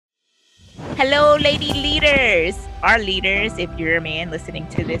Hello, lady leaders, our leaders, if you're a man listening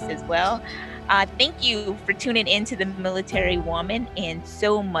to this as well. Thank you for tuning in to the Military Woman and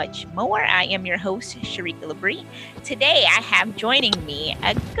so much more. I am your host, Sharika Labrie. Today, I have joining me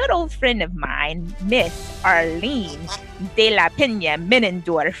a good old friend of mine, Miss Arlene de la Pena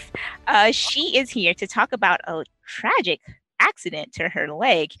Menendorf. She is here to talk about a tragic accident to her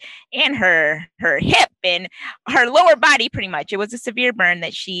leg and her hip and her lower body. Pretty much, it was a severe burn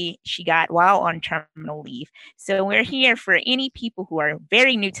that she got while on terminal leave. So we're here for any people who are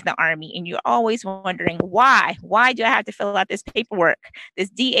very new to the Army and you're always wondering why do I have to fill out this paperwork, this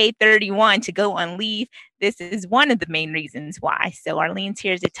DA-31 to go on leave. This is one of the main reasons why. So Arlene's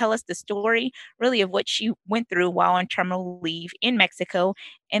here to tell us the story really of what she went through while on terminal leave in Mexico,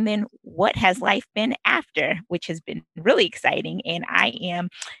 and then what has life been after, which has been really exciting. And I am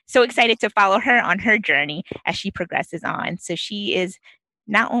so excited to follow her on her journey as she progresses on. So she is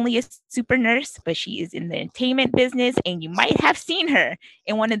not only a super nurse, but she is in the entertainment business, and you might have seen her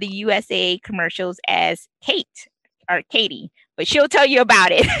in one of the USA commercials as Kate or Katie, but she'll tell you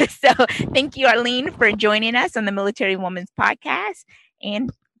about it. So thank you, Arlene, for joining us on the Military Woman's Podcast,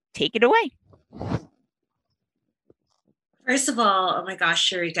 and take it away. First of all, oh my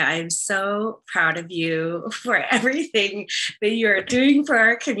gosh, Sharika, I'm so proud of you for everything that you're doing for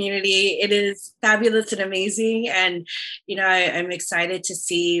our community. It is fabulous and amazing. And, I'm excited to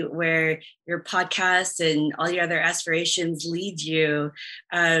see where your podcast and all your other aspirations lead you.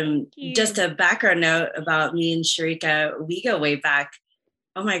 Just a background note about me and Sharika, we go way back.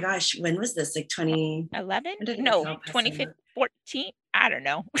 Oh my gosh, when was this? Like 2011? No, 2014. I don't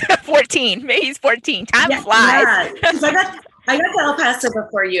know. 14. Maybe he's 14. Time flies. Yeah. I got to El Paso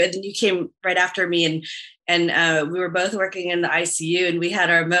before you, and then you came right after me, and we were both working in the ICU, and we had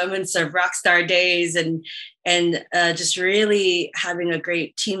our moments of rock star days and just really having a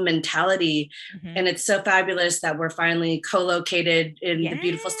great team mentality. Mm-hmm. And it's so fabulous that we're finally co-located in the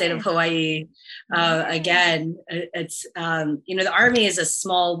beautiful state of Hawaii. Again, it's, the Army is a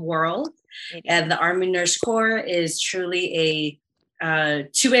small world, and the Army Nurse Corps is truly a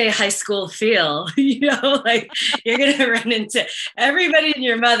 2A high school feel. Like you're going to run into everybody and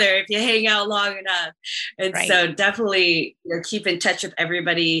your mother if you hang out long enough. And so definitely keep in touch with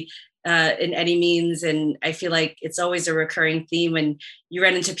everybody in any means. And I feel like it's always a recurring theme when you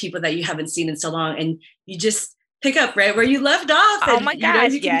run into people that you haven't seen in so long, and you just pick up right where you left off. Oh my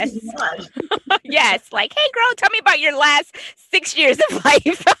gosh, yes. Yes, like, hey girl, tell me about your last 6 years of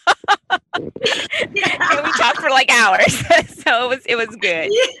life. And we talked for like hours. So it was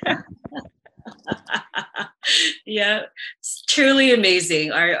good. Yeah, it's truly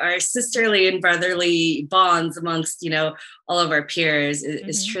amazing. Our sisterly and brotherly bonds amongst, all of our peers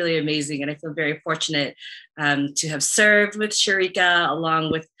is truly amazing. And I feel very fortunate to have served with Sharika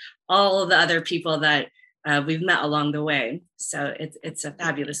along with all of the other people that we've met along the way. So it's a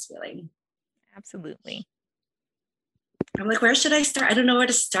fabulous feeling. Absolutely. I'm like, where should I start? I don't know where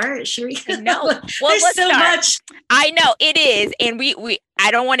to start, Sharika. No, well, there's so much. I know it is, and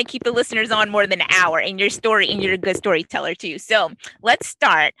I don't want to keep the listeners on more than an hour. And your story, and you're a good storyteller too. So let's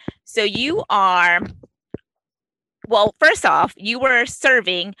start. So you are, well, first off, you were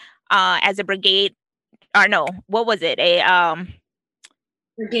serving as a brigade, or no, what was it?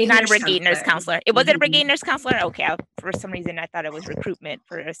 Not a brigade nurse counselor. It wasn't a brigade nurse counselor. Okay, for some reason I thought it was recruitment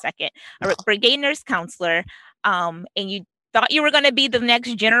for a second. A brigade nurse counselor, and you thought you were going to be the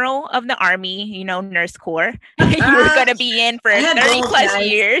next general of the Army, Nurse Corps. You were going to be in for 30 plus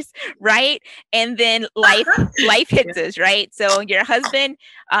years, right? And then life hits us, right? So your husband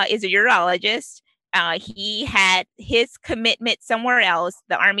is a urologist. He had his commitment somewhere else.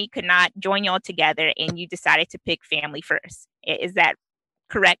 The Army could not join y'all together, and you decided to pick family first. Is that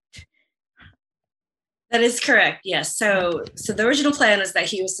correct? That is correct. Yes. So the original plan was that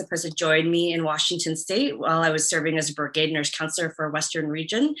he was supposed to join me in Washington State while I was serving as a brigade nurse counselor for Western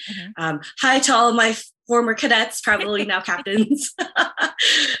Region. Mm-hmm. Hi to all of my former cadets, probably now captains.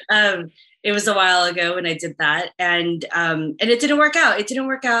 It was a while ago when I did that, and it didn't work out. It didn't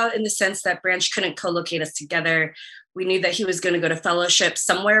work out in the sense that Branch couldn't co-locate us together. We knew that he was going to go to fellowship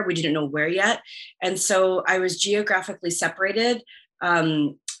somewhere. We didn't know where yet, and so I was geographically separated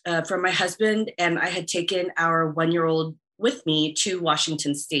from my husband, and I had taken our 1-year-old with me to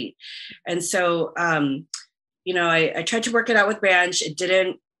Washington State. And so, I tried to work it out with Branch. It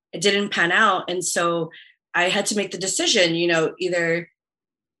didn't pan out. And so I had to make the decision, either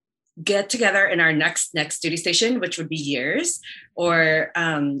get together in our next duty station, which would be years, or,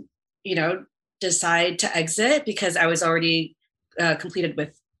 decide to exit because I was already completed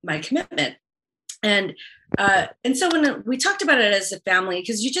with my commitment. And so when we talked about it as a family,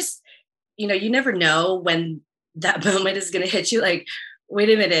 because you never know when that moment is going to hit you. Like, wait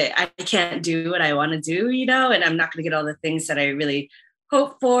a minute, I can't do what I want to do, and I'm not going to get all the things that I really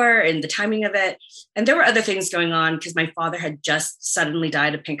hope for and the timing of it. And there were other things going on because my father had just suddenly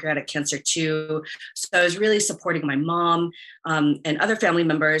died of pancreatic cancer too. So I was really supporting my mom and other family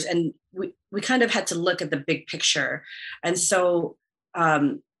members. And we kind of had to look at the big picture. And so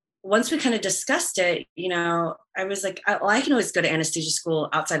once we kind of discussed it, I was like, I can always go to anesthesia school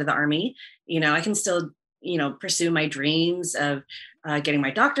outside of the Army. I can still, pursue my dreams of getting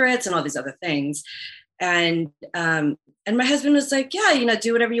my doctorates and all these other things. And my husband was like, yeah,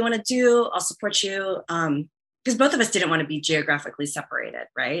 do whatever you want to do. I'll support you. Because both of us didn't want to be geographically separated.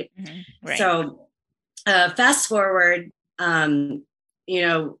 Right. Mm-hmm. Right. So fast forward, I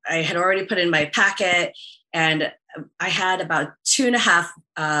had already put in my packet, and I had about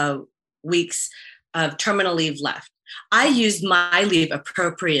 2.5 weeks of terminal leave left. I used my leave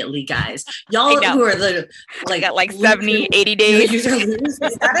appropriately, guys. Y'all who are like 70, 80 days. User leaves.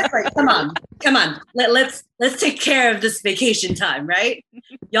 Like, come on. Let's take care of this vacation time, right?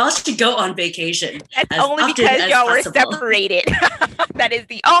 Y'all should go on vacation. That's only because y'all were separated. That is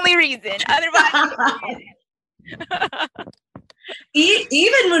the only reason. Otherwise,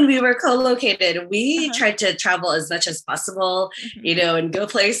 even when we were co-located, we tried to travel as much as possible, and go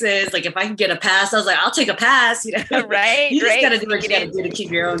places. Like, if I could get a pass, I was like, I'll take a pass, Right. You just got to do what you got to do to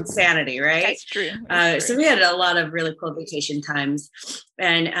keep your own sanity, right? That's true. So we had a lot of really cool vacation times.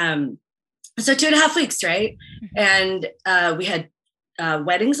 And so 2.5 weeks, right? And we had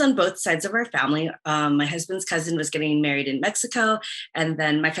weddings on both sides of our family. My husband's cousin was getting married in Mexico, and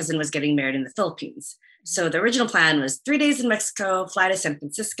then my cousin was getting married in the Philippines. So the original plan was 3 days in Mexico, fly to San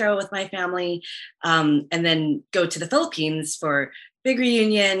Francisco with my family, and then go to the Philippines for big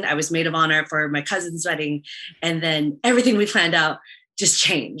reunion. I was maid of honor for my cousin's wedding. And then everything we planned out just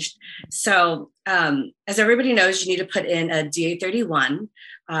changed. So as everybody knows, you need to put in a DA-31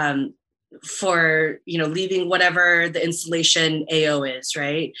 for, leaving whatever the installation AO is,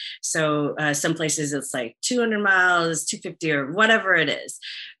 right? So some places it's like 200 miles, 250 or whatever it is.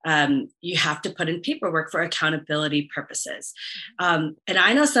 You have to put in paperwork for accountability purposes. And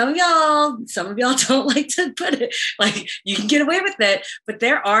I know some of y'all don't like to put it, like, you can get away with it, but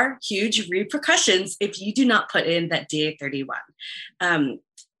there are huge repercussions if you do not put in that DA-31.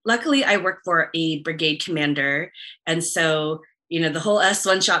 Luckily, I work for a brigade commander. And so the whole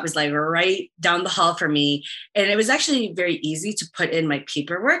S1 shop is like right down the hall for me. And it was actually very easy to put in my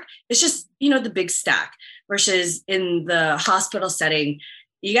paperwork. It's just, the big stack versus in the hospital setting,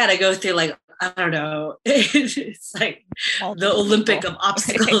 you got to go through like, I don't know, it's like the Olympic of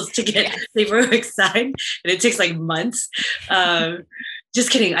obstacles to get paperwork signed. And it takes like months.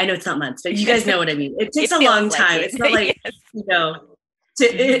 Just kidding. I know it's not months, but you guys know what I mean. It takes a long time. It's not like,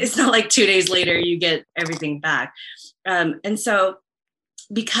 it's not like 2 days later you get everything back. And so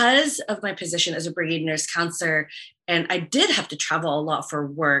because of my position as a brigade nurse counselor, and I did have to travel a lot for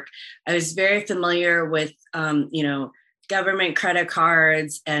work, I was very familiar with, government credit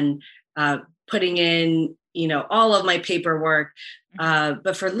cards and putting in, all of my paperwork.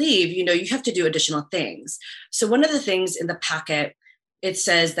 But for leave, you have to do additional things. So one of the things in the packet, it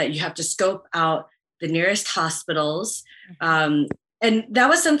says that you have to scope out the nearest hospitals. And that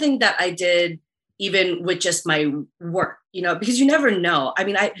was something that I did even with just my work, because you never know. I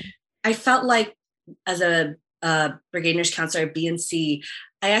mean, I felt like as a brigade nurse counselor at BNC,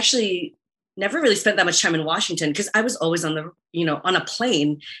 I actually never really spent that much time in Washington because I was always on on a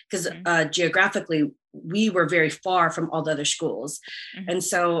plane because geographically we were very far from all the other schools. And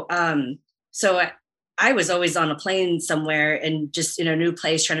so, I was always on a plane somewhere and just in a new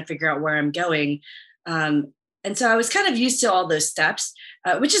place trying to figure out where I'm going. And so I was kind of used to all those steps,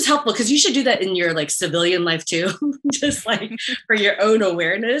 which is helpful because you should do that in your like civilian life too, just like for your own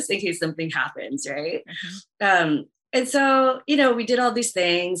awareness in case something happens, right? And so, we did all these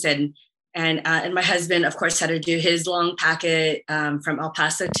things, and my husband, of course, had to do his long packet from El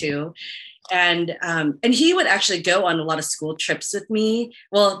Paso too, and he would actually go on a lot of school trips with me.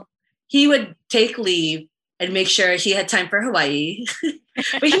 Well, he would take leave and make sure he had time for Hawaii.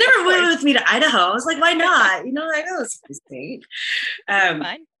 But he never went with me to Idaho. I was like, why not? I know it's a state.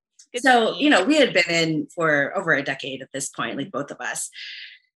 So, we had been in for over a decade at this point, like both of us.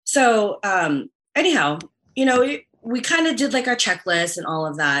 So anyhow, we kind of did like our checklist and all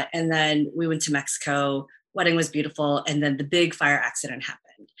of that. And then we went to Mexico. Wedding was beautiful. And then the big fire accident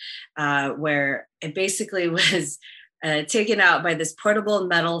happened where it basically was taken out by this portable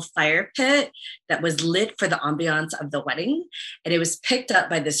metal fire pit that was lit for the ambiance of the wedding. And it was picked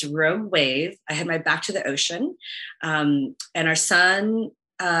up by this rogue wave. I had my back to the ocean. And our son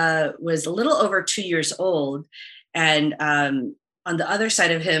was a little over 2 years old. And on the other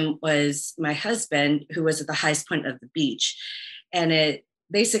side of him was my husband, who was at the highest point of the beach. And it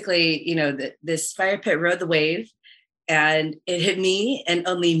basically, this fire pit rode the wave, and it hit me and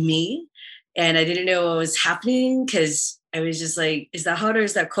only me. And I didn't know what was happening because I was just like, is that hot or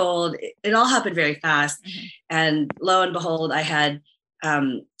is that cold? It all happened very fast. Mm-hmm. And lo and behold, I had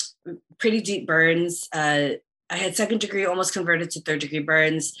pretty deep burns. I had 2nd degree, almost converted to 3rd degree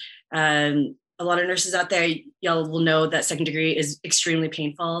burns. A lot of nurses out there, y'all will know that 2nd degree is extremely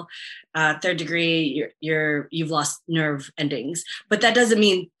painful. 3rd degree, you've lost nerve endings, but that doesn't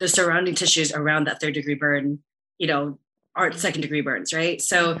mean the surrounding tissues around that 3rd degree burn, aren't 2nd degree burns, right?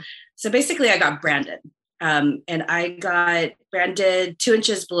 So basically, I got branded, and I got branded 2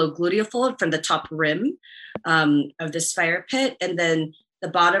 inches below gluteal fold from the top rim of this fire pit, and then the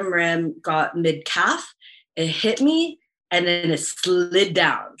bottom rim got mid calf. It hit me, and then it slid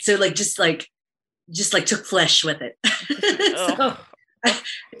down. So just took flesh with it. So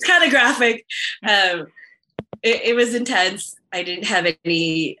it's kind of graphic. It was intense. I didn't have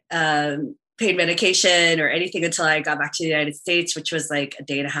any pain medication or anything until I got back to the United States, which was like a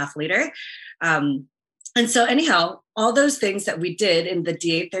day and a half later. And so anyhow, all those things that we did in the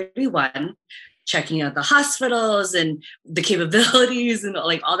DA-31, checking out the hospitals and the capabilities and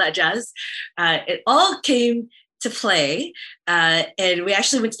like all that jazz, it all came to play. And we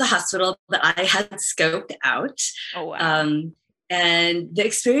actually went to the hospital that I had scoped out. Oh, wow. And the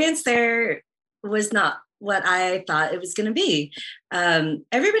experience there was not what I thought it was going to be.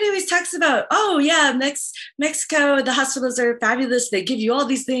 Everybody always talks about, oh yeah, Mexico, the hospitals are fabulous. They give you all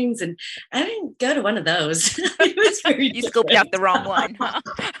these things. And I didn't go to one of those. It was very You scoped out the wrong one. Huh?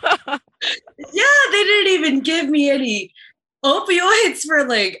 Yeah, they didn't even give me any opioids for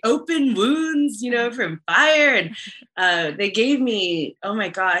like open wounds, from fire. And they gave me, oh my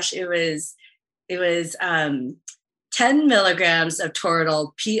gosh, it was 10 milligrams of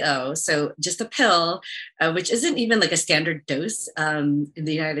Toradol PO, so just a pill, which isn't even like a standard dose in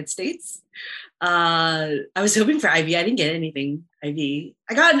the United States. I was hoping for IV. I didn't get anything IV.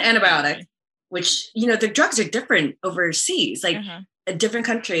 I got an antibiotic, which, the drugs are different overseas. Like different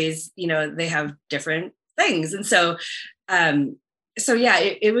countries, they have different things. And so, yeah,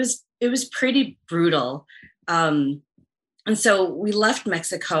 it was pretty brutal. And so we left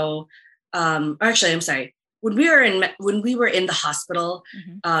Mexico. Actually, I'm sorry. When we were in the hospital,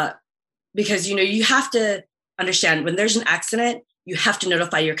 because you have to understand when there's an accident, you have to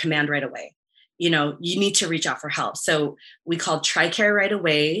notify your command right away. You need to reach out for help. So we called TRICARE right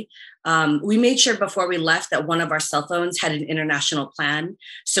away. We made sure before we left that one of our cell phones had an international plan,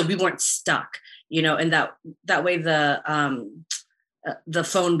 so we weren't stuck. And that way the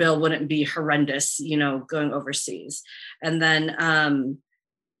phone bill wouldn't be horrendous. Going overseas, and then.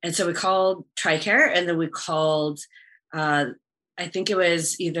 And so we called TRICARE, and then we called, I think it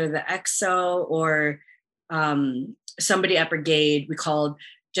was either the EXO or somebody at Brigade. We called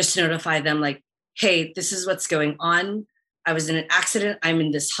just to notify them like, hey, this is what's going on. I was in an accident. I'm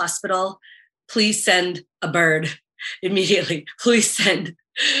in this hospital. Please send a bird immediately. Please send,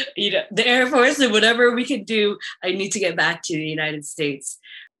 the Air Force and whatever we could do. I need to get back to the United States.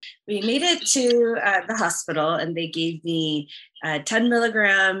 We made it to the hospital, and they gave me 10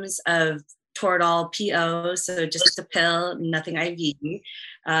 milligrams of Toradol PO, so just a pill, nothing IV.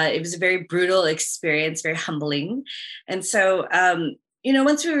 It was a very brutal experience, very humbling. And so,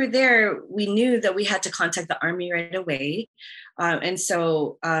 once we were there, we knew that we had to contact the Army right away. And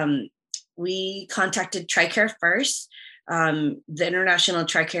so we contacted TRICARE first, the international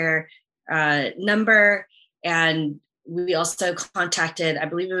TRICARE number, and we also contacted, I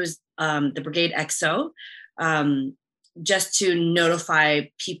believe it was the Brigade EXO, just to notify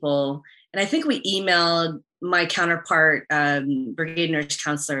people. And I think we emailed my counterpart, Brigade Nurse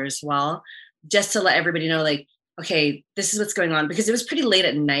Counselor as well, just to let everybody know, like, okay, this is what's going on, because it was pretty late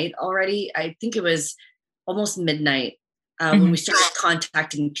at night already. I think it was almost midnight when we started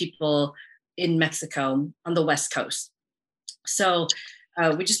contacting people in Mexico on the West Coast. So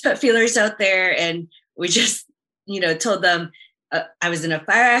we just put feelers out there, and we just, told them, I was in a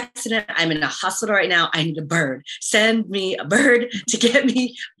fire accident. I'm in a hospital right now. I need a bird. Send me a bird to get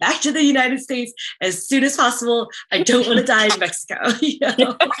me back to the United States as soon as possible. I don't want to die in Mexico. So,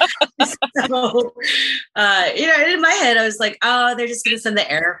 in my head, I was like, oh, they're just going to send the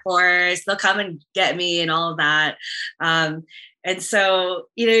Air Force. They'll come and get me and all of that. And so,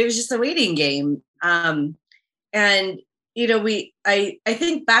 it was just a waiting game. And, I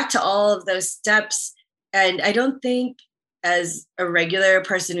think back to all of those steps, and I don't think, as a regular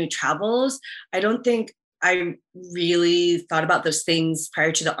person who travels, I don't think I really thought about those things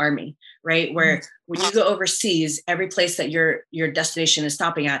prior to the Army, right? Where when you go overseas, every place that your destination is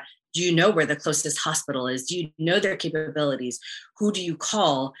stopping at, do you know where the closest hospital is? Do you know their capabilities? Who do you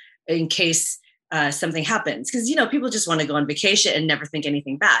call in case something happens? Because, you know, people just want to go on vacation and never think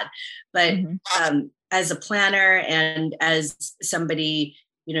anything bad. But as a planner and as somebody,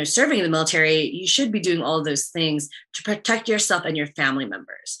 you know, serving in the military, you should be doing all of those things to protect yourself and your family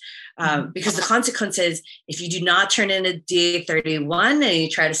members. Because the consequences, if you do not turn in a DA-31 and you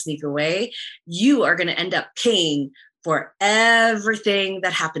try to sneak away, you are going to end up paying for everything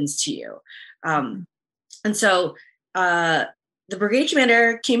that happens to you. And so the brigade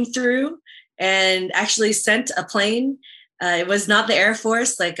commander came through and actually sent a plane. It was not the Air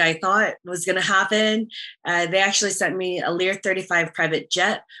Force like I thought was going to happen. They actually sent me a Lear 35 private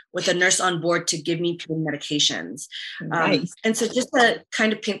jet with a nurse on board to give me pain medications. Nice. And so just to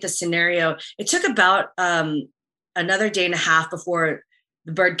kind of paint the scenario, it took about another day and a half before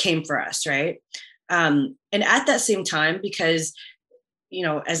the bird came for us, right? And at that same time, because, you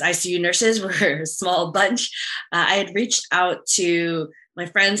know, as ICU nurses, we're a small bunch, I had reached out to my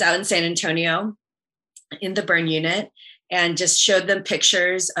friends out in San Antonio in the burn unit and just showed them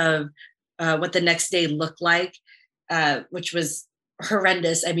pictures of what the next day looked like, which was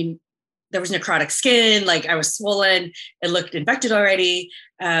horrendous. I mean, there was necrotic skin, like I was swollen, it looked infected already.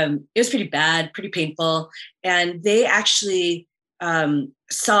 It was pretty bad, pretty painful. And they actually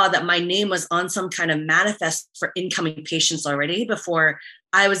saw that my name was on some kind of manifest for incoming patients already before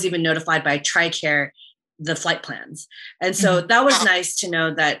I was even notified by TRICARE the flight plans. And so that was nice to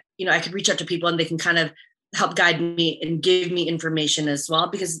know that, you know, I could reach out to people and they can kind of help guide me and give me information as well,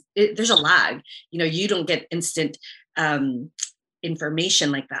 because there's a lag. You know, you don't get instant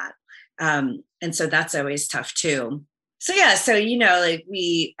information like that. And so that's always tough too. So yeah, so, you know, like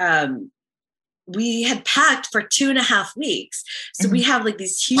we had packed for 2.5 weeks. So we have like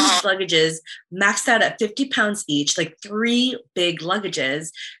these huge luggages maxed out at 50 pounds each, like 3 big luggages,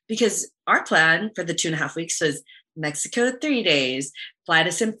 because our plan for the 2.5 weeks was Mexico 3 days, fly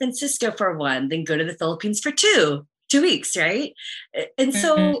to San Francisco for 1, then go to the Philippines for 2 weeks, right? And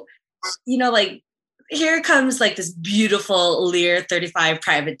so, you know, like here comes like this beautiful Lear 35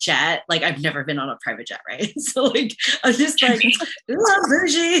 private jet. Like I've never been on a private jet, right? So like I'm just like, ooh,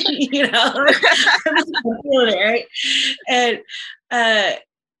 bougie, you know, right? And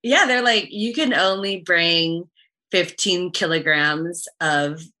yeah, they're like, you can only bring 15 kilograms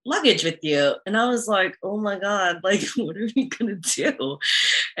of luggage with you. And I was like, oh my God, like, what are we gonna do?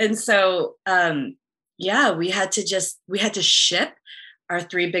 And so yeah, we had to ship our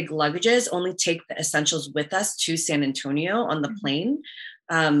 3 big luggages, only take the essentials with us to San Antonio on the plane.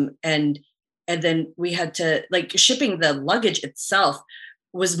 And then we had to, like, shipping the luggage itself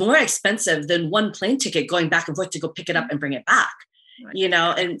was more expensive than 1 plane ticket going back and forth to go pick it up and bring it back, you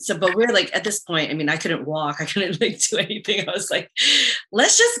know? And so, but we're like, at this point, I mean, I couldn't walk, I couldn't like do anything. I was like,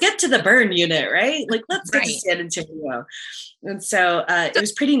 let's just get to the burn unit, right? Like, let's get to San Antonio. And so it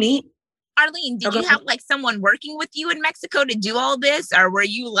was pretty neat. Arlene, did you have like someone working with you in Mexico to do all this? Or were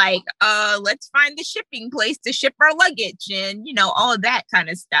you like, let's find the shipping place to ship our luggage and, you know, all of that kind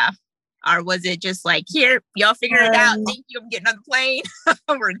of stuff? Or was it just like, here, y'all figure it out. Thank you. I'm getting on the plane.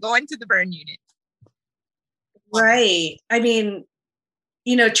 We're going to the burn unit. Right. I mean,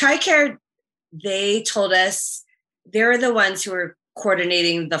 you know, TRICARE, they told us they were the ones who were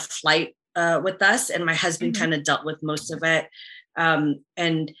coordinating the flight with us. And my husband kind of dealt with most of it.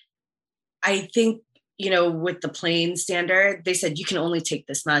 And I think, you know, with the plane standard, they said you can only take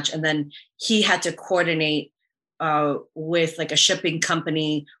this much. And then he had to coordinate with like a shipping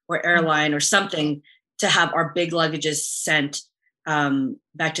company or airline or something to have our big luggages sent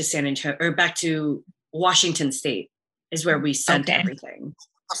back to San Antonio or back to Washington State is where we sent everything.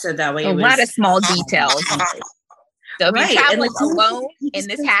 So that way a lot of small details. So if you're traveling alone and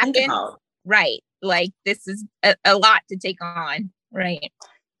this happens, right, like this is a lot to take on, right?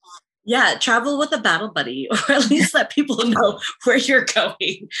 Yeah, travel with a battle buddy, or at least let people know where you're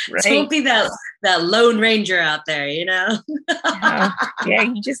going. Right. Don't be that lone ranger out there, you know? Yeah,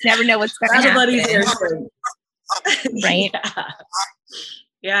 you just never know what's going to happen. Right.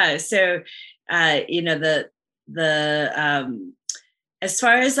 Yeah. So, you know, the as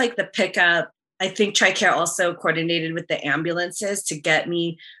far as like the pickup, I think TRICARE also coordinated with the ambulances to get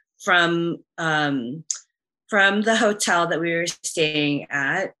me from the hotel that we were staying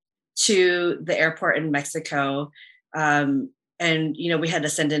at to the airport in Mexico. And, you know, we had to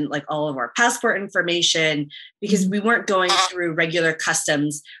send in like all of our passport information because we weren't going through regular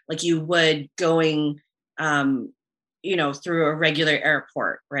customs like you would going, you know, through a regular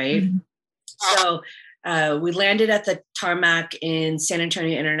airport, right? So We landed at the tarmac in San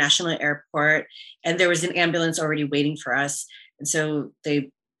Antonio International Airport, and there was an ambulance already waiting for us. And so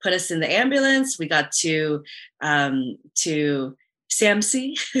they put us in the ambulance. We got to SAMC.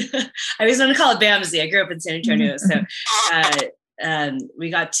 I always want to call it BAMSI. I grew up in San Antonio. So we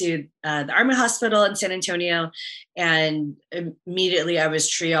got to the Army Hospital in San Antonio, and immediately I was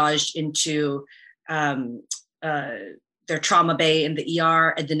triaged into their trauma bay in the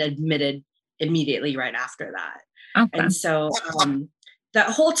ER, and then admitted immediately right after that. Okay. And so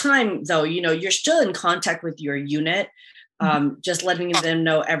that whole time, though, you're still in contact with your unit, just letting them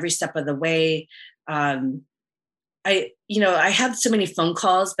know every step of the way. I had so many phone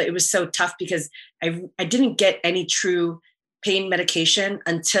calls, but it was so tough because I didn't get any true pain medication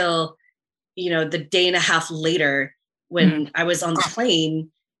until, the day and a half later when I was on the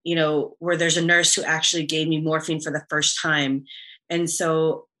plane, where there's a nurse who actually gave me morphine for the first time. And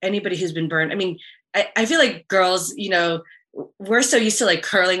so anybody who's been burned, I mean, I feel like girls, we're so used to like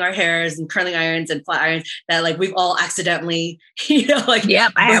curling our hairs and curling irons and flat irons that like we've all accidentally, like,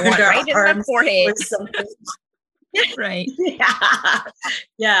 yep, I have one right in my forehead. Right.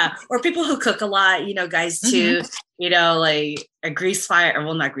 Yeah. Or people who cook a lot, guys too, like a grease fire,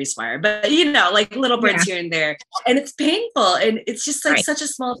 well, not grease fire, but like little burns here and there. And it's painful. And it's just like such a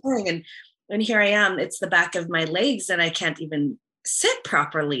small thing. And here I am, it's the back of my legs and I can't even sit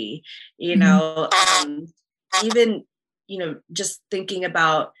properly, even, just thinking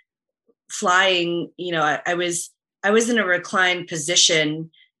about flying, I was in a reclined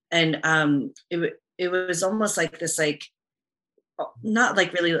position, and it was almost like this, like, not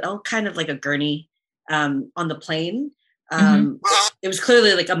like really, kind of like a gurney on the plane. It was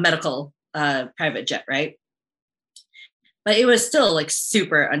clearly like a medical private jet, right? But it was still like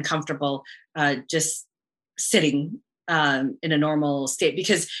super uncomfortable just sitting in a normal state,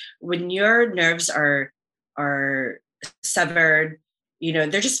 because when your nerves are severed,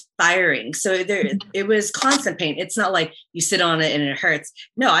 they're just firing. So it was constant pain. It's not like you sit on it and it hurts.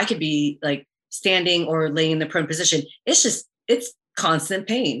 No, I could be like standing or laying in the prone position. It's constant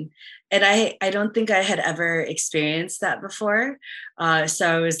pain. And I don't think I had ever experienced that before.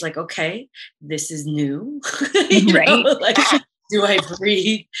 So I was like, okay, this is new. Right. Like, do I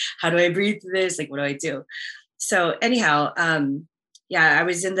breathe? How do I breathe through this? Like, what do I do? So anyhow, I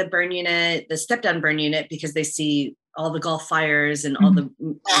was in the burn unit, the step-down burn unit, because they see all the Gulf fires and all the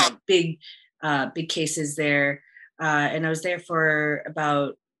big cases there. And I was there for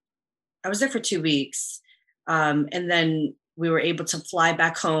 2 weeks. And then we were able to fly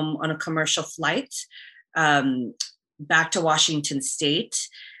back home on a commercial flight back to Washington State.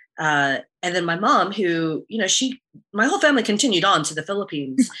 And then my mom, who, my whole family continued on to the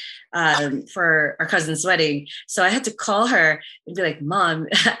Philippines for our cousin's wedding. So I had to call her and be like, Mom,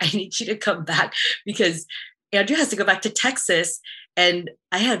 I need you to come back because Andrew has to go back to Texas. And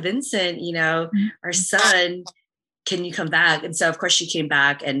I have Vincent, our son, can you come back? And so of course she came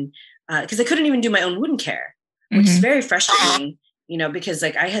back, and because I couldn't even do my own wound care, which is very frustrating, because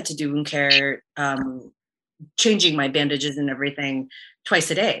like I had to do wound care, changing my bandages and everything twice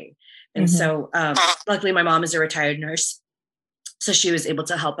a day. And so luckily my mom is a retired nurse, so she was able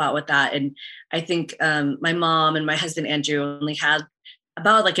to help out with that. And I think my mom and my husband, Andrew, only had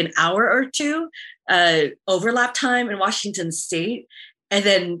about like an hour or two overlap time in Washington State. And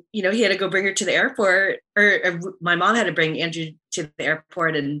then, he had to go bring her to the airport, or my mom had to bring Andrew to the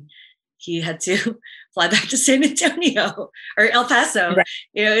airport, and he had to fly back to San Antonio or El Paso.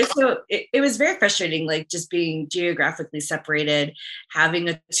 Right. So it was very frustrating, like just being geographically separated, having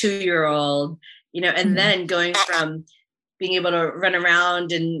a 2-year-old, and then going from being able to run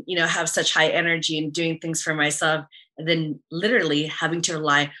around and, have such high energy and doing things for myself, and then literally having to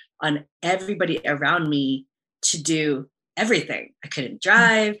rely on everybody around me to do everything. I couldn't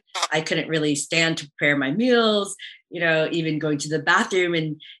drive. I couldn't really stand to prepare my meals, even going to the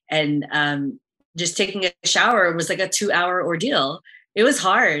bathroom and just taking a shower was like a 2-hour ordeal. It was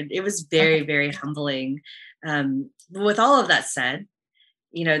hard. It was very, very humbling. But with all of that said,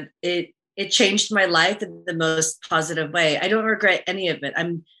 it changed my life in the most positive way. I don't regret any of it.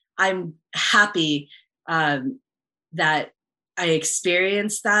 I'm happy that I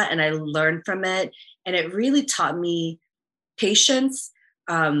experienced that and I learned from it. And it really taught me patience,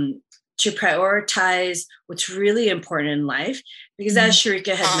 to prioritize what's really important in life. Because as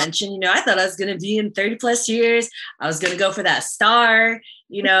Sharika had mentioned, I thought I was going to be in 30 plus years. I was going to go for that star,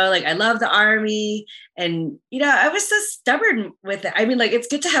 like I love the Army. And, I was so stubborn with it. I mean, like, it's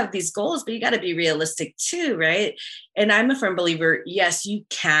good to have these goals, but you got to be realistic too, right? And I'm a firm believer, yes, you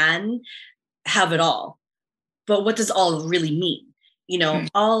can have it all. But what does all really mean?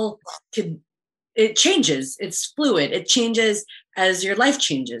 All could, it changes. It's fluid. It changes as your life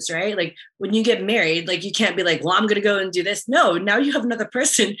changes, right? Like when you get married, like you can't be like, well, I'm going to go and do this. No, now you have another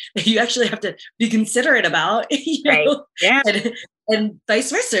person that you actually have to be considerate about, you know, right. Yeah. And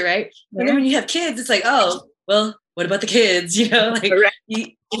vice versa, right? And then when you have kids, it's like, oh, well, what about the kids? You know, like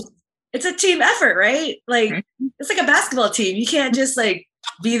it's a team effort, right? Like it's like a basketball team. You can't just like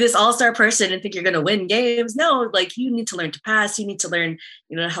be this all-star person and think you're going to win games. No, like you need to learn to pass. You need to learn,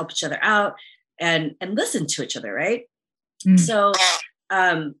 you know, to help each other out and listen to each other, right? So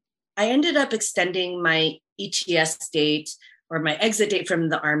I ended up extending my ETS date or my exit date from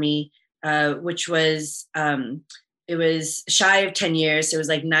the Army, which was, it was shy of 10 years. It was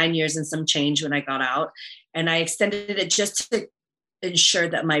like 9 years and some change when I got out. And I extended it just to ensure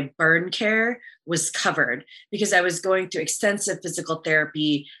that my burn care was covered because I was going through extensive physical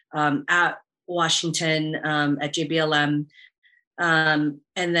therapy at Washington, at JBLM. And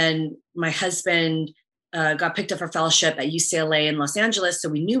then my husband got picked up for fellowship at UCLA in Los Angeles. So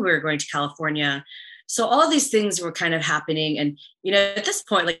we knew we were going to California. So all these things were kind of happening. And, you know, at this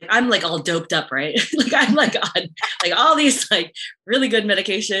point, like I'm like all doped up, right? Like I'm like on like all these like really good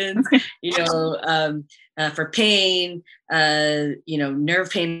medications, you know, for pain, you know, nerve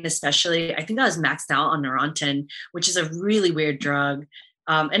pain, especially. I think I was maxed out on Neurontin, which is a really weird drug.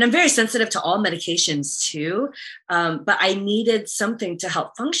 And I'm very sensitive to all medications too. But I needed something to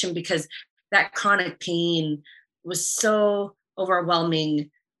help function because that chronic pain was so overwhelming.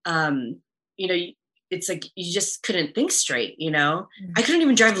 You know, it's like you just couldn't think straight, you know? I couldn't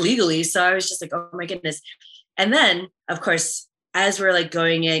even drive legally. So I was just like, oh my goodness. And then, of course, as we're like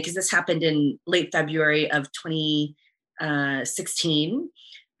going in, because this happened in late February of 2016,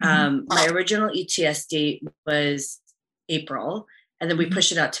 my original ETS date was April. And then we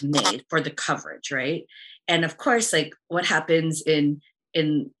pushed it out to May for the coverage, right? And of course, like what happens in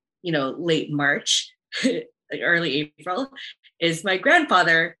you know, late March, like early April, is my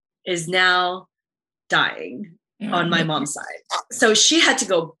grandfather is now dying on my mom's side. So she had to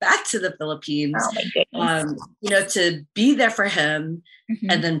go back to the Philippines, you know, to be there for him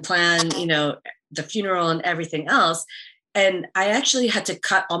and then plan, you know, the funeral and everything else. And I actually had to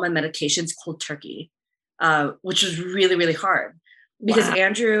cut all my medications cold turkey, which was really, really hard because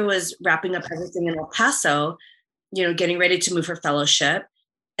Andrew was wrapping up everything in El Paso, you know, getting ready to move for fellowship.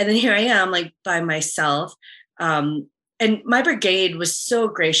 And then here I am, like by myself. And my brigade was so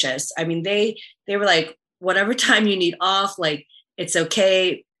gracious. I mean, they were like, whatever time you need off, like it's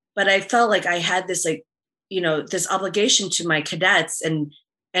okay. But I felt like I had this, like, you know, this obligation to my cadets, and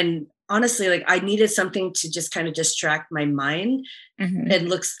honestly, like I needed something to just kind of distract my mind and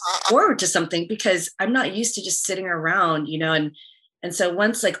look forward to something because I'm not used to just sitting around, you know. And so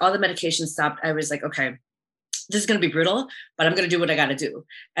once like all the medication stopped, I was like, okay, this is going to be brutal, but I'm going to do what I got to do.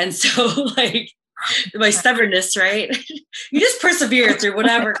 And so like my stubbornness, right? You just persevere through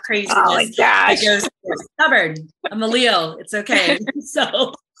whatever craziness. Oh my gosh. Goes, stubborn. I'm a Leo. It's okay.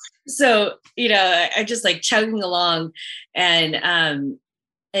 So, you know, I just like chugging along and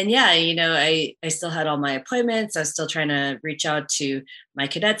yeah, you know, I still had all my appointments. I was still trying to reach out to my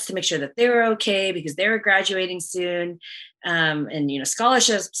cadets to make sure that they were okay because they were graduating soon. And, you know,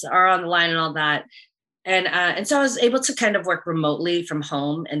 scholarships are on the line and all that. And so I was able to kind of work remotely from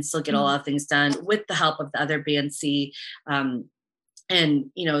home and still get a lot of things done with the help of the other BNC and,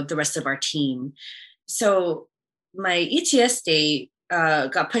 you know, the rest of our team. So my ETS date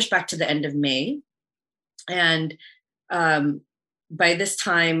got pushed back to the end of May. And by this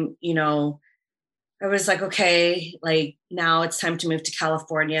time, you know, I was like, okay, like now it's time to move to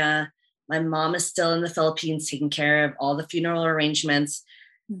California. My mom is still in the Philippines taking care of all the funeral arrangements.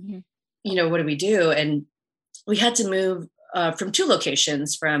 You know, what do we do? And we had to move from two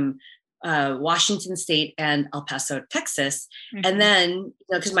locations, from Washington State and El Paso, Texas. And then, you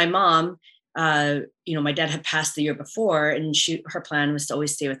know, because my mom, you know, my dad had passed the year before and her plan was to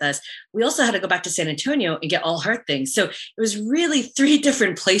always stay with us. We also had to go back to San Antonio and get all her things. So it was really 3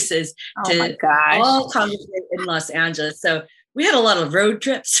 different places to all congregate in Los Angeles. So we had a lot of road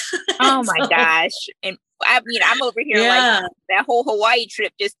trips. Oh my gosh. And I mean, I'm over here like that whole Hawaii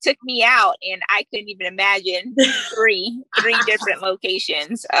trip just took me out and I couldn't even imagine three different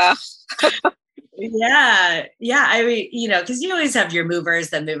locations. Yeah. I mean, you know, because you always have your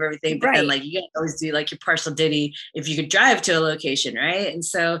movers that move everything, but then like you can always do like your partial ditty if you could drive to a location, right? And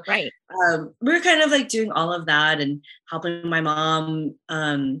so we were kind of like doing all of that and helping my mom,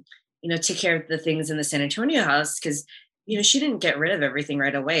 you know, take care of the things in the San Antonio house because, you know, she didn't get rid of everything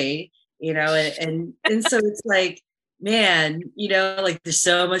right away. You know, and so it's like, man, you know, like there's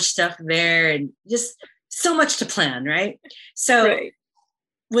so much stuff there and just so much to plan, right? So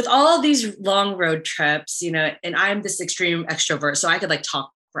with all these long road trips, you know, and I'm this extreme extrovert, so I could like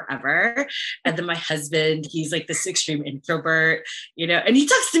talk forever. And then my husband, he's like this extreme introvert, you know, and he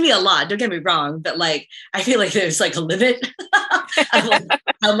talks to me a lot. Don't get me wrong, but like I feel like there's like a limit of like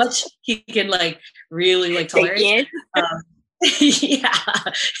how much he can like really like tolerate. Yeah,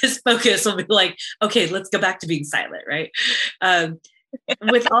 his focus will be like, okay, let's go back to being silent, right?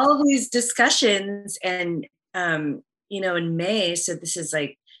 With all of these discussions and you know, in May, so this is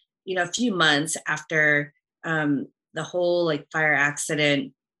like, you know, a few months after the whole like fire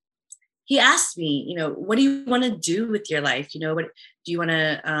accident, he asked me, you know, what do you want to do with your life? You know, what do you want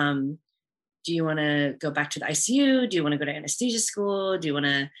to go back to the ICU? Do you want to go to anesthesia school? Do you want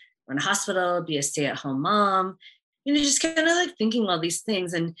to run a hospital, be a stay-at-home mom? You know, just kind of like thinking all these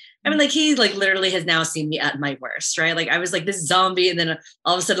things. And I mean, like he like literally has now seen me at my worst, right? Like I was like this zombie, and then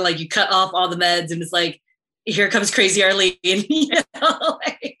all of a sudden, like you cut off all the meds, and it's like, here comes crazy Arlene. You know,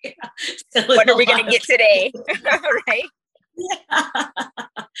 like, what are we gonna get today? Right? Yeah.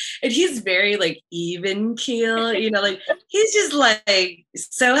 And he's very like even keel, you know, like he's just like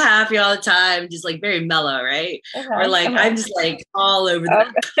so happy all the time, just like very mellow, right? Or like I'm just like all over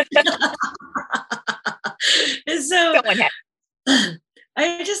the and so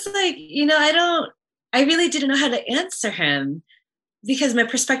I just like, you know, I really didn't know how to answer him because my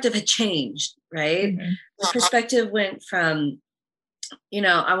perspective had changed, right? My perspective went from, you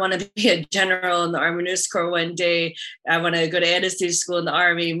know, I want to be a general in the Army News Corps one day. I want to go to anesthesia school in the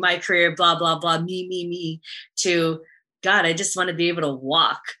Army, my career, blah, blah, blah, me, to God, I just want to be able to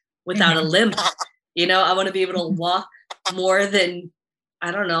walk without a limp. You know, I want to be able to walk more than,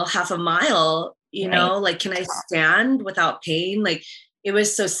 I don't know, half a mile, you know, like, can I stand without pain? Like, it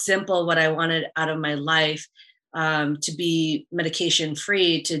was so simple what I wanted out of my life, to be medication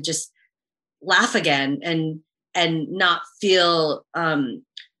free, to just laugh again and not feel,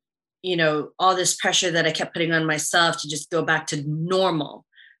 you know, all this pressure that I kept putting on myself to just go back to normal,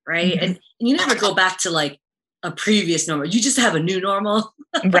 right? And you never go back to like a previous normal. You just have a new normal.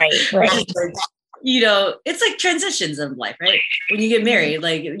 Right. You know, it's like transitions of life, right? When you get married,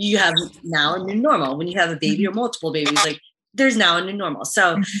 like you have now a new normal. When you have a baby or multiple babies, like there's now a new normal.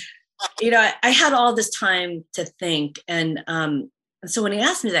 So, you know, I had all this time to think. And so when he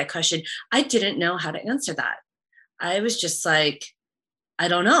asked me that question, I didn't know how to answer that. I was just like, I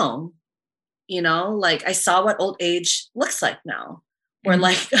don't know, you know, like I saw what old age looks like now, where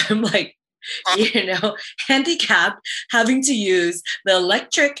like, I'm like, you know, handicapped, having to use the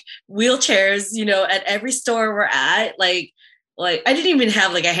electric wheelchairs, you know, at every store we're at. Like I didn't even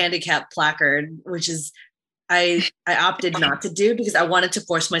have like a handicap placard, which is, I opted not to do because I wanted to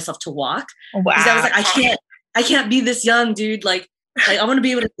force myself to walk. Wow. Because I was like, I can't be this young, dude. Like I want to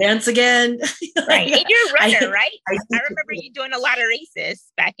be able to dance again. Right. And you're a runner, right? I remember you doing a lot of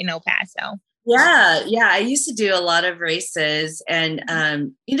races back in El Paso. Yeah. I used to do a lot of races, and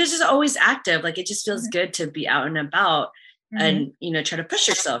you know, just always active. Like it just feels good to be out and about and, you know, try to push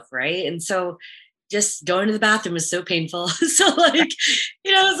yourself, right? And so just going to the bathroom was so painful. So like,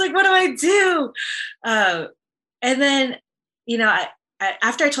 you know, I was like, what do I do? And then, you know, I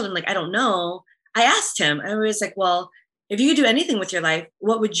after I told him like, I don't know, I asked him, I was like, well, if you could do anything with your life,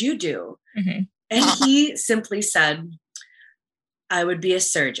 what would you do? And he simply said, I would be a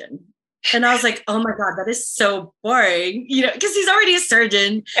surgeon. And I was like, oh my God, that is so boring, you know, because he's already a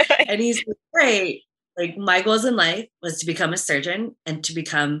surgeon and he's great. Like my goals in life was to become a surgeon and to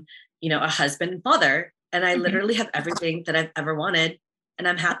become, you know, a husband and father. And I literally have everything that I've ever wanted, and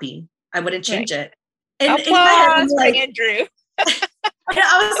I'm happy. I wouldn't change it. And in my head, I'm like, Andrew.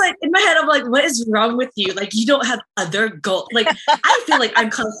 I was like, in my head, I'm like, what is wrong with you? Like, you don't have other goals. Like, I feel like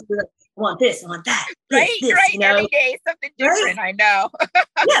I'm constantly like, I want this, I want that. Right. You know? Every day, something different. Right? I know.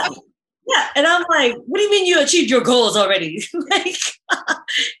 Yeah. And I'm like, what do you mean you achieved your goals already? Like,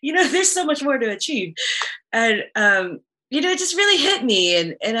 you know, there's so much more to achieve. And, you know, it just really hit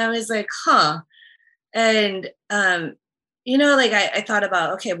me. And I was like, huh. And, you know, like I thought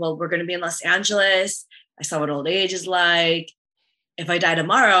about, okay, well, we're going to be in Los Angeles. I saw what old age is like. If I die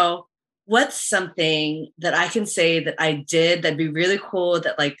tomorrow, what's something that I can say that I did that'd be really cool,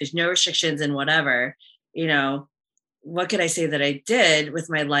 that like there's no restrictions and whatever, you know, what could I say that I did with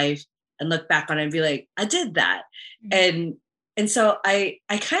my life and look back on it and be like, I did that. And so I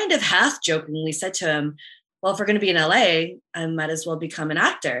kind of half jokingly said to him, well, if we're going to be in LA, I might as well become an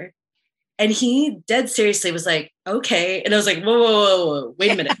actor. And he dead seriously was like, okay. And I was like, whoa,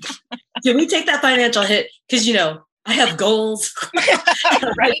 wait a minute. Can we take that financial hit? Because, you know, I have goals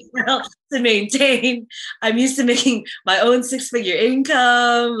right now to maintain. I'm used to making my own 6-figure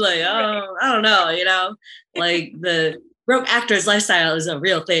income. Like, I don't know, you know, like the broke actor's lifestyle is a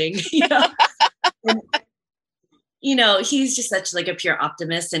real thing. And, he's just such like a pure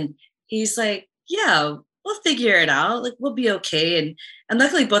optimist, and he's like, yeah, we'll figure it out. Like, we'll be okay. And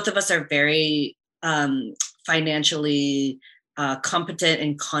luckily both of us are very financially competent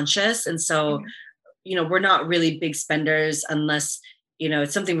and conscious. And so, we're not really big spenders unless,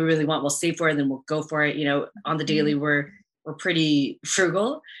 it's something we really want, we'll save for it, and then we'll go for it. On the daily, we're pretty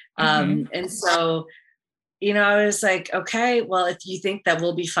frugal. And so, I was like, okay, well, if you think that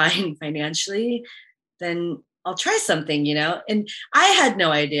we'll be fine financially, then I'll try something, and I had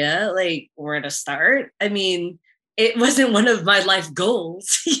no idea like where to start. I mean, it wasn't one of my life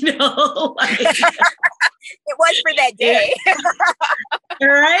goals, like, it was for that day.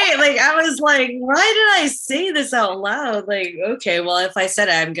 Right? Like, I was like, why did I say this out loud? Like, okay, well, if I said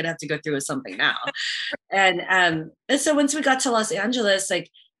it, I'm gonna have to go through with something now. And so once we got to Los Angeles,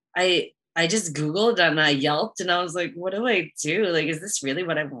 like I just Googled and I Yelped and I was like, what do I do? Like, is this really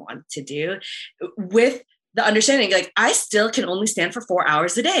what I want to do? With the understanding, like, I still can only stand for 4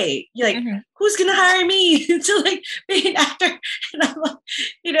 hours a day. You're like, who's gonna hire me to like be an actor? And I'm like,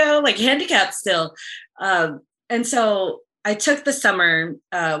 like handicapped still. And so I took the summer,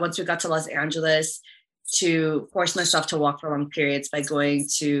 once we got to Los Angeles, to force myself to walk for long periods by going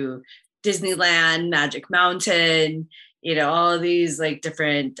to Disneyland, Magic Mountain, all of these like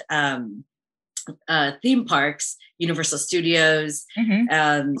different theme parks, Universal Studios.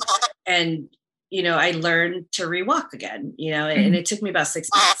 And, I learned to rewalk again, and it took me about 6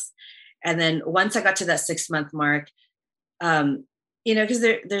 months. And then once I got to that 6-month mark, because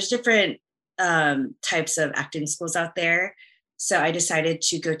there's different types of acting schools out there. So I decided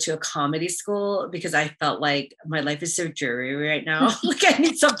to go to a comedy school because I felt like my life is so dreary right now. Like, I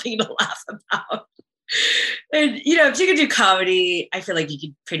need something to laugh about. And, if you could do comedy, I feel like you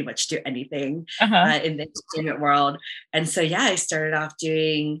could pretty much do anything in the entertainment world. And so, yeah, I started off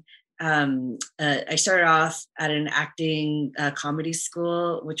doing, I started off at an acting comedy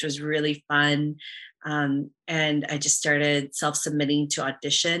school, which was really fun. And I just started self-submitting to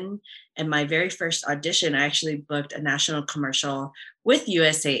audition. And my very first audition, I actually booked a national commercial with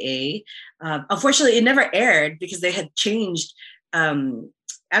USAA. Unfortunately, it never aired because they had changed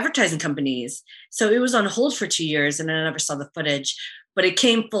advertising companies. So it was on hold for 2 years and I never saw the footage. But it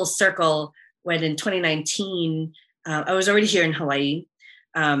came full circle when in 2019, I was already here in Hawaii.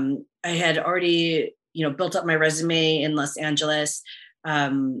 I had already, built up my resume in Los Angeles,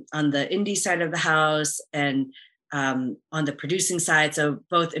 on the indie side of the house and on the producing side. So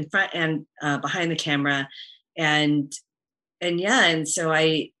both in front and behind the camera. And so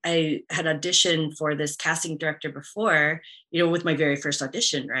I had auditioned for this casting director before, with my very first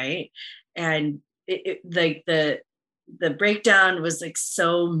audition, right? And like the breakdown was like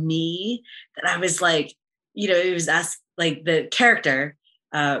so me that I was like, it was asked, like, the character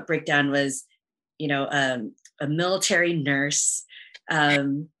breakdown was, a military nurse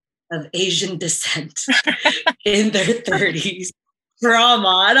of Asian descent in their 30s,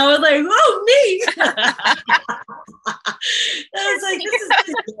 drama. And I was like, oh, me. I was like, this is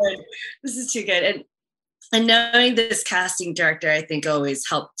too good. This is too good. And knowing this casting director, I think always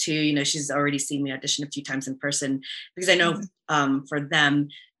helped too. She's already seen me audition a few times in person because I know for them,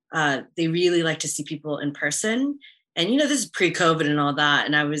 they really like to see people in person. And, this is pre-COVID and all that.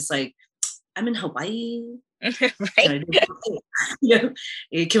 And I was like, I'm in Hawaii. Right.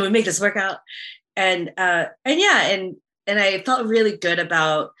 Can we make this work out? And I felt really good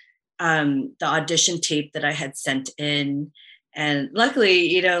about the audition tape that I had sent in. And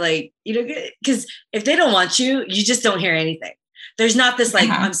luckily, because if they don't want you, you just don't hear anything. There's not this like,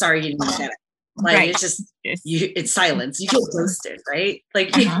 I'm sorry, you didn't get it. Like, it's just, it's silence. You get ghosted, right?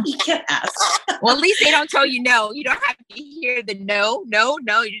 Like, you can't ask. Well, at least they don't tell you no. You don't have to hear the no. You're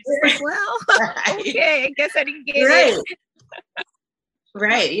just like, well, okay, I guess I didn't get it.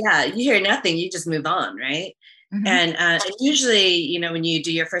 Right. Yeah. You hear nothing. You just move on. Right. And usually, when you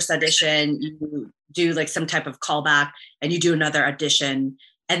do your first audition, you do like some type of callback and you do another audition.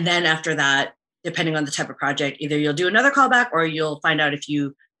 And then after that, depending on the type of project, either you'll do another callback or you'll find out if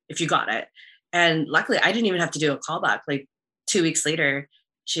you got it. And luckily, I didn't even have to do a callback. Like 2 weeks later,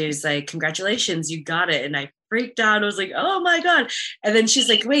 she was like, congratulations, you got it. And I freaked out. I was like, oh my God. And then she's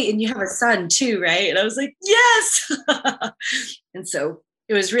like, wait, and you have a son too, right? And I was like, yes. And so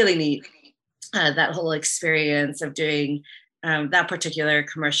it was really neat, that whole experience of doing that particular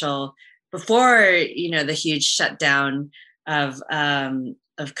commercial before, the huge shutdown of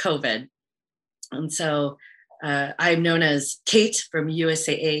COVID. And so I'm known as Kate from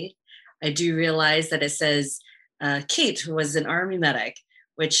USAA. I do realize that it says Kate was an Army medic,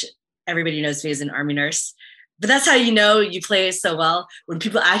 which everybody knows me as an Army nurse. But that's how you know you play so well, when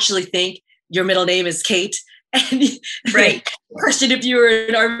people actually think your middle name is Kate. And right. Question if you were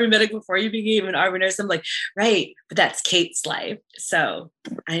an Army medic before you became an Army nurse. I'm like, right, but that's Kate's life. So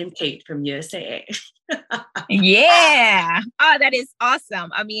I am Kate from USAA. Yeah. Oh, that is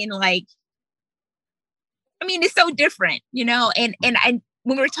awesome. I mean, it's so different, and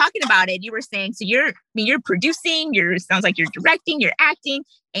when we were talking about it, you were saying, so you're producing, sounds like you're directing, you're acting,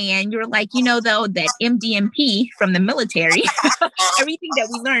 and you're like, though, that MDMP from the military, everything that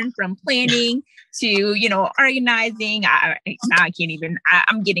we learned from planning to, organizing, now I can't even,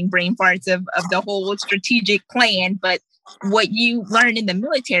 I'm getting brain farts of the whole strategic plan, but what you learned in the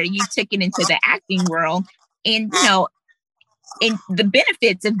military, you took it into the acting world, and, and the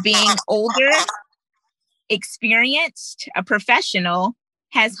benefits of being older, experienced, a professional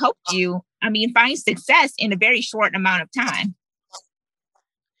has helped you, find success in a very short amount of time.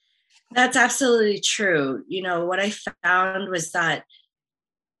 That's absolutely true. What I found was that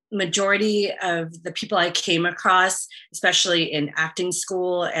majority of the people I came across, especially in acting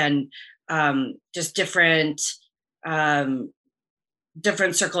school and just different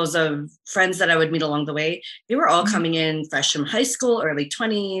circles of friends that I would meet along the way, they were all coming in fresh from high school, early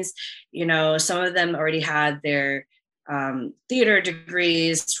 20s. Some of them already had their theater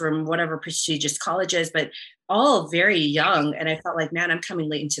degrees from whatever prestigious colleges, but all very young. And I felt like, man, I'm coming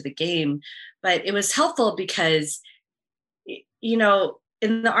late into the game. But it was helpful because, in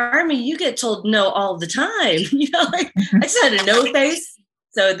the Army, you get told no all the time. I just had a no face.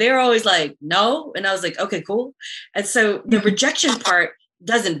 So they're always like, no. And I was like, okay, cool. And so the rejection part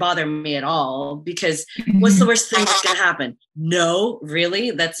doesn't bother me at all, because what's the worst thing that's going to happen? No,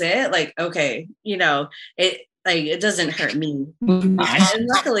 really? That's it? Like, okay, it doesn't hurt me. And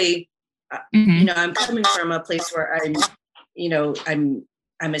luckily, I'm coming from a place where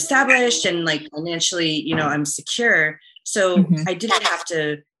I'm established and like financially, I'm secure. So I didn't have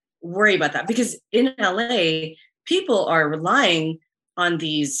to worry about that, because in LA, people are relying on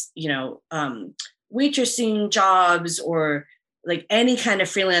these, waitressing jobs or like any kind of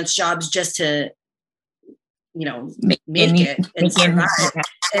freelance jobs just to, make it and survive.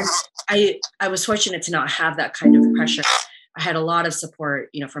 And I was fortunate to not have that kind of pressure. I had a lot of support,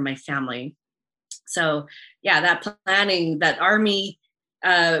 from my family. So yeah, that planning, that Army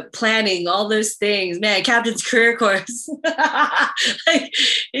planning, all those things, man, Captain's Career Course.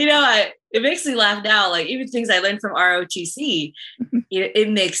 It makes me laugh now. Like even things I learned from ROTC, it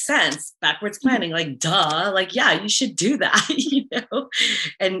makes sense. Backwards planning, like duh, like yeah, you should do that,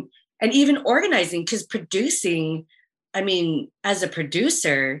 and even organizing, because producing, as a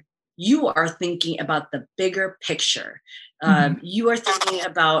producer, you are thinking about the bigger picture. You are thinking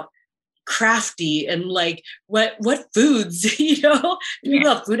about crafty and like what foods, people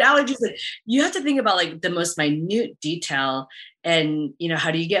have food allergies. Like, you have to think about like the most minute detail, and how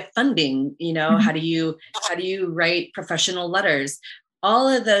do you get funding? How do you write professional letters? All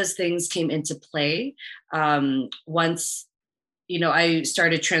of those things came into play once I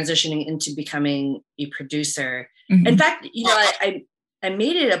started transitioning into becoming a producer. In fact, I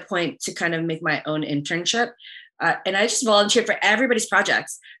made it a point to kind of make my own internship. And I just volunteered for everybody's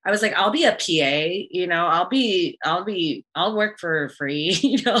projects. I was like, I'll be a PA, I'll work for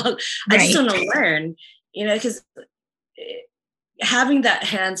free, Right. I just want to learn, because having that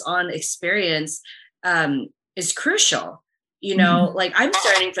hands-on experience is crucial. Like I'm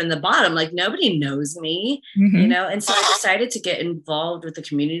starting from the bottom, like nobody knows me, and so I decided to get involved with the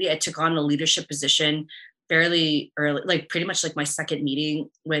community. I took on a leadership position fairly early, like pretty much like my second meeting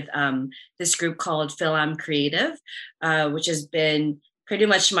with this group called Philam Creative, which has been pretty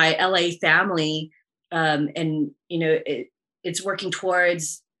much my LA family. And, it's working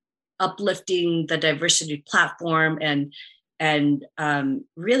towards uplifting the diversity platform and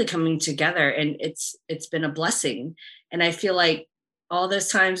really coming together. And it's been a blessing. And I feel like all those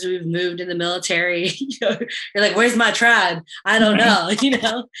times we've moved in the military, you're like, where's my tribe? I don't know,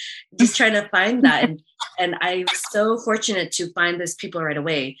 just trying to find that. And I was so fortunate to find those people right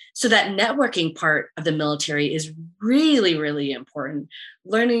away. So that networking part of the military is really, really important.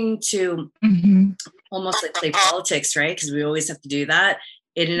 Learning to almost like play politics, right? Because we always have to do that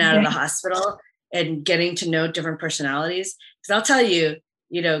in and out of the hospital, and getting to know different personalities. Because I'll tell you,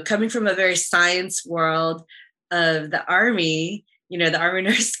 coming from a very science world of the Army, the Army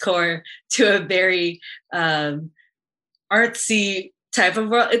Nurse Corps, to a very artsy type of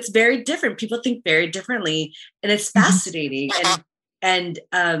world, it's very different. People think very differently, and it's fascinating. And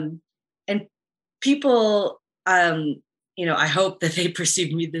people, I hope that they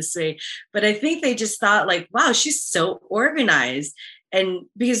perceive me this way, but I think they just thought like, wow, she's so organized. and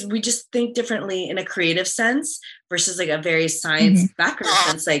because we just think differently in a creative sense versus like a very science background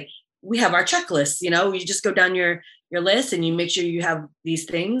sense. Like we have our checklists, you just go down your list and you make sure you have these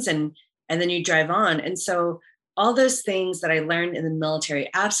things, and then you drive on. And so all those things that I learned in the military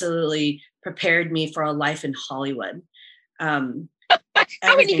absolutely prepared me for a life in Hollywood.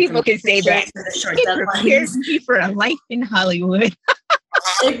 How many people can say that? It prepared me for a life in Hollywood.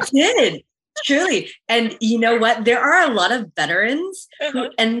 It did, truly. And you know what? There are a lot of veterans who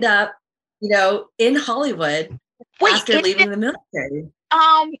end up, in Hollywood after leaving the military.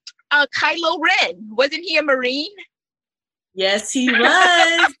 Kylo Ren, wasn't he a Marine? Yes, he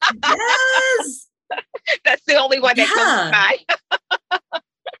was. Yes. That's the only one that comes by.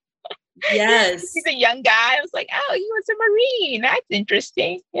 Yes. He's a young guy. I was like, oh, he was a Marine. That's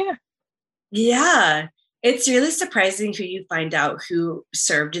interesting. Yeah. Yeah. It's really surprising who you find out who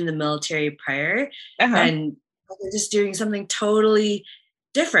served in the military prior and they're just doing something totally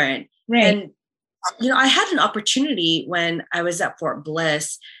different. Right. And, I had an opportunity when I was at Fort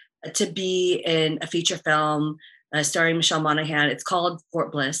Bliss to be in a feature film starring Michelle Monaghan. It's called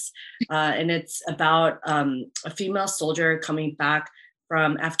Fort Bliss. And it's about a female soldier coming back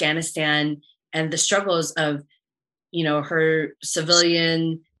from Afghanistan and the struggles of, her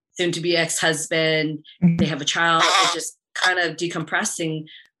civilian, soon-to-be ex-husband. They have a child, just kind of decompressing,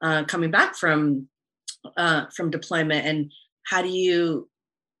 coming back from deployment. And how do you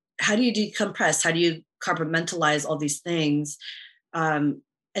decompress? How do you compartmentalize all these things?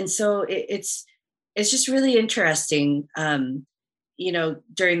 And so it's just really interesting,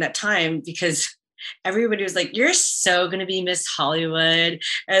 during that time, because everybody was like, you're so going to be Miss Hollywood.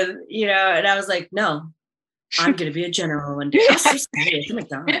 And, and I was like, no, I'm going to be a general one day. I was so serious. Oh my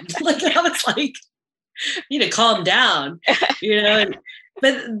God. I was like, you need to calm down,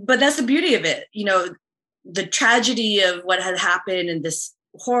 but that's the beauty of it. The tragedy of what had happened in this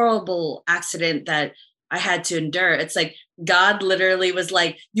horrible accident that I had to endure. It's like God literally was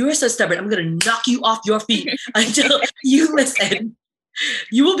like, you are so stubborn. I'm going to knock you off your feet until you listen.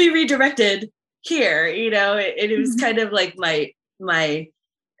 You will be redirected here. It was kind of like my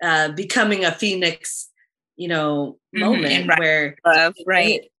becoming a phoenix, moment where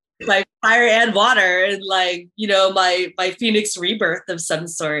like fire and water and like, my phoenix rebirth of some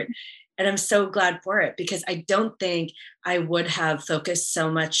sort. And I'm so glad for it, because I don't think I would have focused so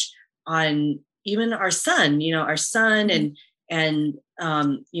much on even our son, and and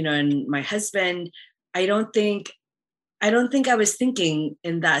my husband. I don't think I was thinking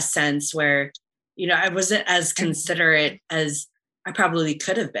in that sense where, I wasn't as considerate as I probably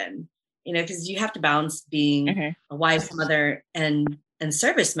could have been, because you have to balance being a wife, mother, and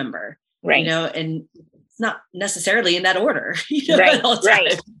service member, right. And it's not necessarily in that order, right.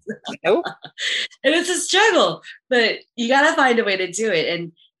 Nope. And it's a struggle, but you got to find a way to do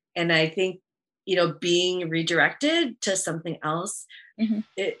it. And I think, being redirected to something else,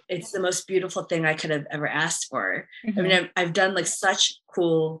 it's the most beautiful thing I could have ever asked for. I mean, I've done like such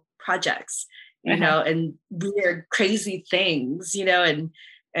cool projects, and weird, crazy things, and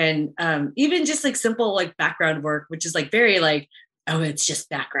even just like simple like background work, which is like very like, oh, it's just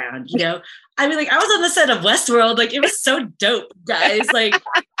background, I mean, like I was on the set of Westworld, like it was so dope, guys. Like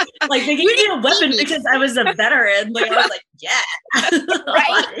they gave me a weapon because I was a veteran. Like I was like, yeah,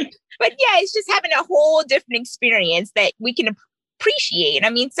 right. But yeah, it's just having a whole different experience that we can appreciate. I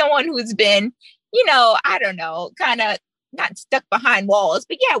mean, someone who's been, I don't know, kind of not stuck behind walls,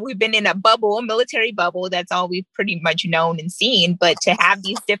 but yeah, we've been in a bubble, a military bubble. That's all we've pretty much known and seen. But to have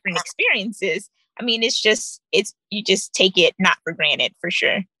these different experiences, I mean, you just take it not for granted, for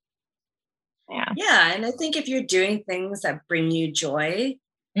sure. Yeah. Yeah. And I think if you're doing things that bring you joy,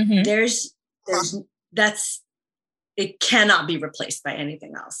 it cannot be replaced by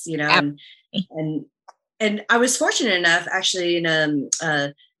anything else, and I was fortunate enough, actually, in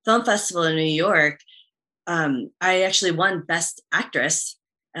a film festival in New York, I actually won Best Actress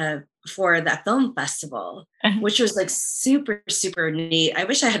for that film festival, which was like super, super neat. I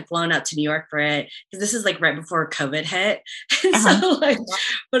wish I had flown out to New York for it, because this is like right before COVID hit. And so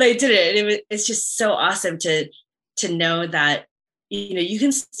but I did it. It's just so awesome to know that, you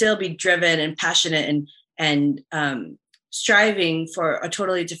can still be driven and passionate and striving for a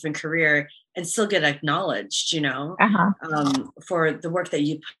totally different career and still get acknowledged, for the work that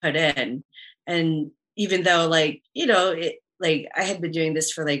you put in. And even though like, like I had been doing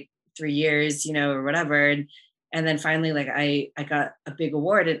this for like 3 years, or whatever. And then finally, like I got a big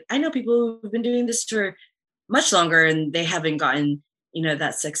award, and I know people who've been doing this for much longer and they haven't gotten,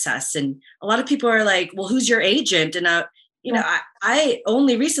 that success. And a lot of people are like, well, who's your agent? And I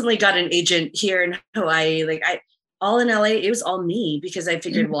only recently got an agent here in Hawaii. Like all in LA, it was all me, because I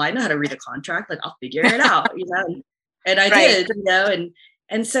figured, well, I know how to read a contract. Like, I'll figure it out, and I did,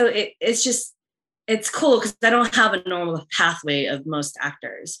 and so it's cool, because I don't have a normal pathway of most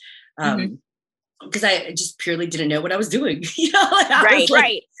actors. Because I just purely didn't know what I was doing.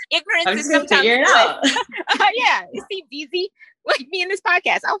 Right. Ignorance is sometimes figure it out. Yeah, it seems easy. Like me in this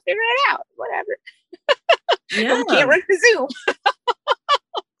podcast, I'll figure it out. Whatever. Yeah, we can't work the Zoom.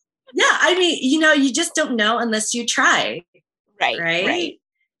 Yeah, I mean, you just don't know unless you try. Right.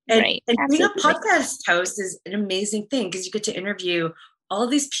 And being a podcast host is an amazing thing, because you get to interview all of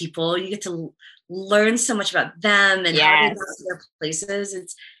these people. You get to learn so much about them and how they got to their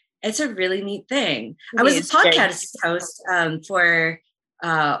places. It's a really neat thing. I was a podcast host for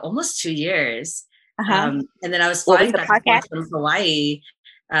almost 2 years. And then I was flying back from Hawaii,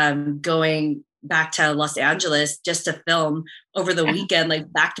 going back to Los Angeles just to film over the weekend,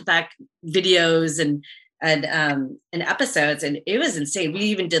 like back-to-back videos and episodes. And it was insane. We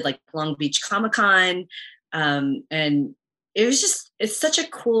even did like Long Beach Comic-Con. And it was it's such a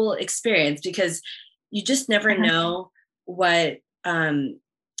cool experience, because you just never know what,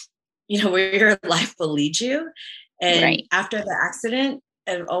 where your life will lead you. And after the accident,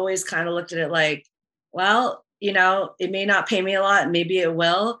 I've always kind of looked at it like, well, it may not pay me a lot, maybe it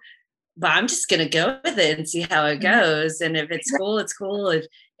will, but I'm just going to go with it and see how it goes. And if it's cool, it's cool.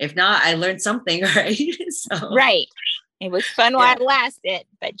 If not, I learned something, right? Right. It was fun while it lasted,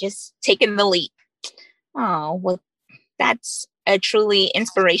 but just taking the leap. Oh, well, that's a truly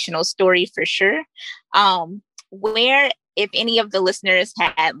inspirational story for sure. Where, if any of the listeners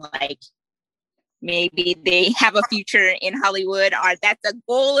had like, maybe they have a future in Hollywood, or that's a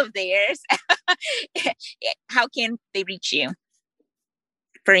goal of theirs, how can they reach you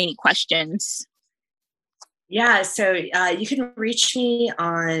for any questions? Yeah, so you can reach me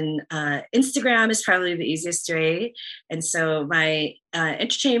on Instagram is probably the easiest way. And so my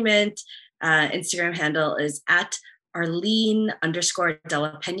entertainment Instagram handle is at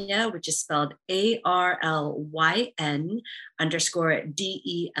Arlene_Dela Pena, which is spelled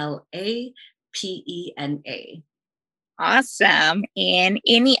ARLYN_DELAPENA. Awesome. And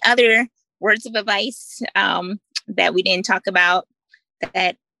any other words of advice that we didn't talk about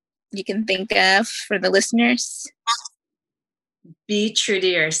that you can think of for the listeners? Be true to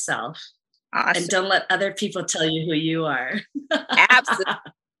yourself. Awesome. And don't let other people tell you who you are. Absolutely.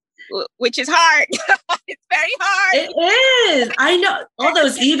 Which is hard. It's very hard. It is. I know. All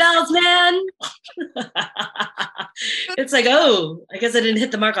those evals, man. It's like, oh, I guess I didn't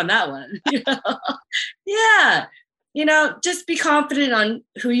hit the mark on that one. Yeah. Just be confident on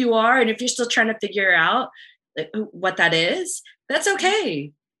who you are. And if you're still trying to figure out what that is, that's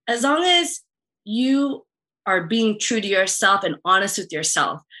okay. As long as you are being true to yourself and honest with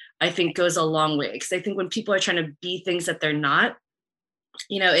yourself, I think goes a long way. Because I think when people are trying to be things that they're not,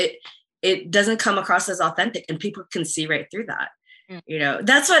 it doesn't come across as authentic, and people can see right through that.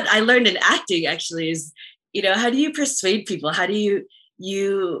 That's what I learned in acting, actually, is, how do you persuade people? How do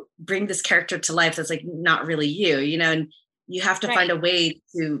you bring this character to life that's like not really you, and you have to find a way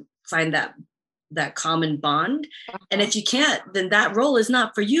to find that common bond. And if you can't, then that role is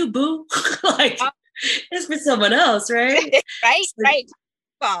not for you, boo. It's for someone else, right? Right.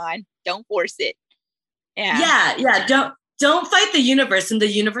 Come on, don't force it. Yeah. Don't fight the universe, and the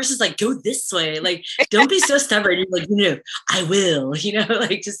universe is like, go this way. Like, don't be so stubborn. You're like, I will.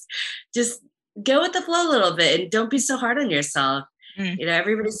 Like just go with the flow a little bit, and don't be so hard on yourself.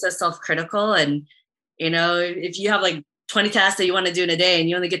 Everybody's so self-critical, and if you have like 20 tasks that you want to do in a day and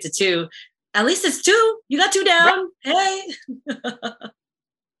you only get to 2, at least it's 2. You got 2 down. Hey.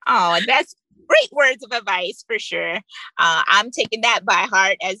 Oh, that's great words of advice for sure. I'm taking that by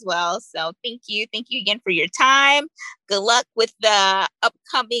heart as well. So thank you again for your time. Good luck with the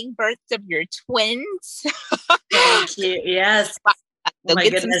upcoming births of your twins. Thank you. Yes. So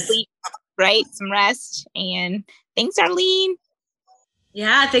get some sleep, right? Some rest, and thanks, Arlene.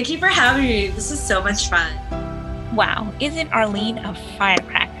 Yeah, thank you for having me. This is so much fun. Wow, isn't Arlene a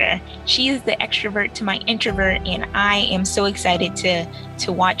firecracker? She is the extrovert to my introvert, and I am so excited to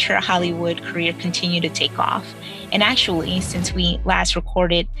watch her Hollywood career continue to take off. And actually, since we last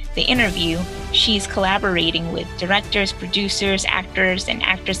recorded the interview, she's collaborating with directors, producers, actors, and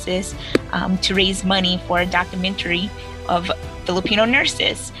actresses to raise money for a documentary of Filipino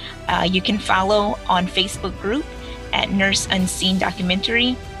nurses. You can follow on Facebook group at Nurse Unseen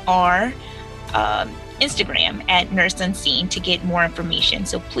Documentary, or Instagram at Nurse Unseen to get more information.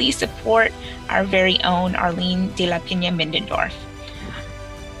 So please support our very own Arlene de la Pena Middendorf.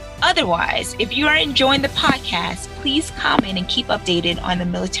 Otherwise, if you are enjoying the podcast, please comment and keep updated on the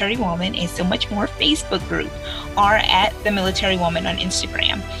Military Woman and So Much More Facebook group or at the Military Woman on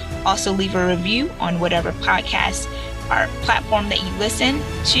Instagram. Also leave a review on whatever podcast or platform that you listen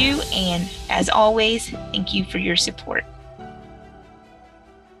to. And as always, thank you for your support.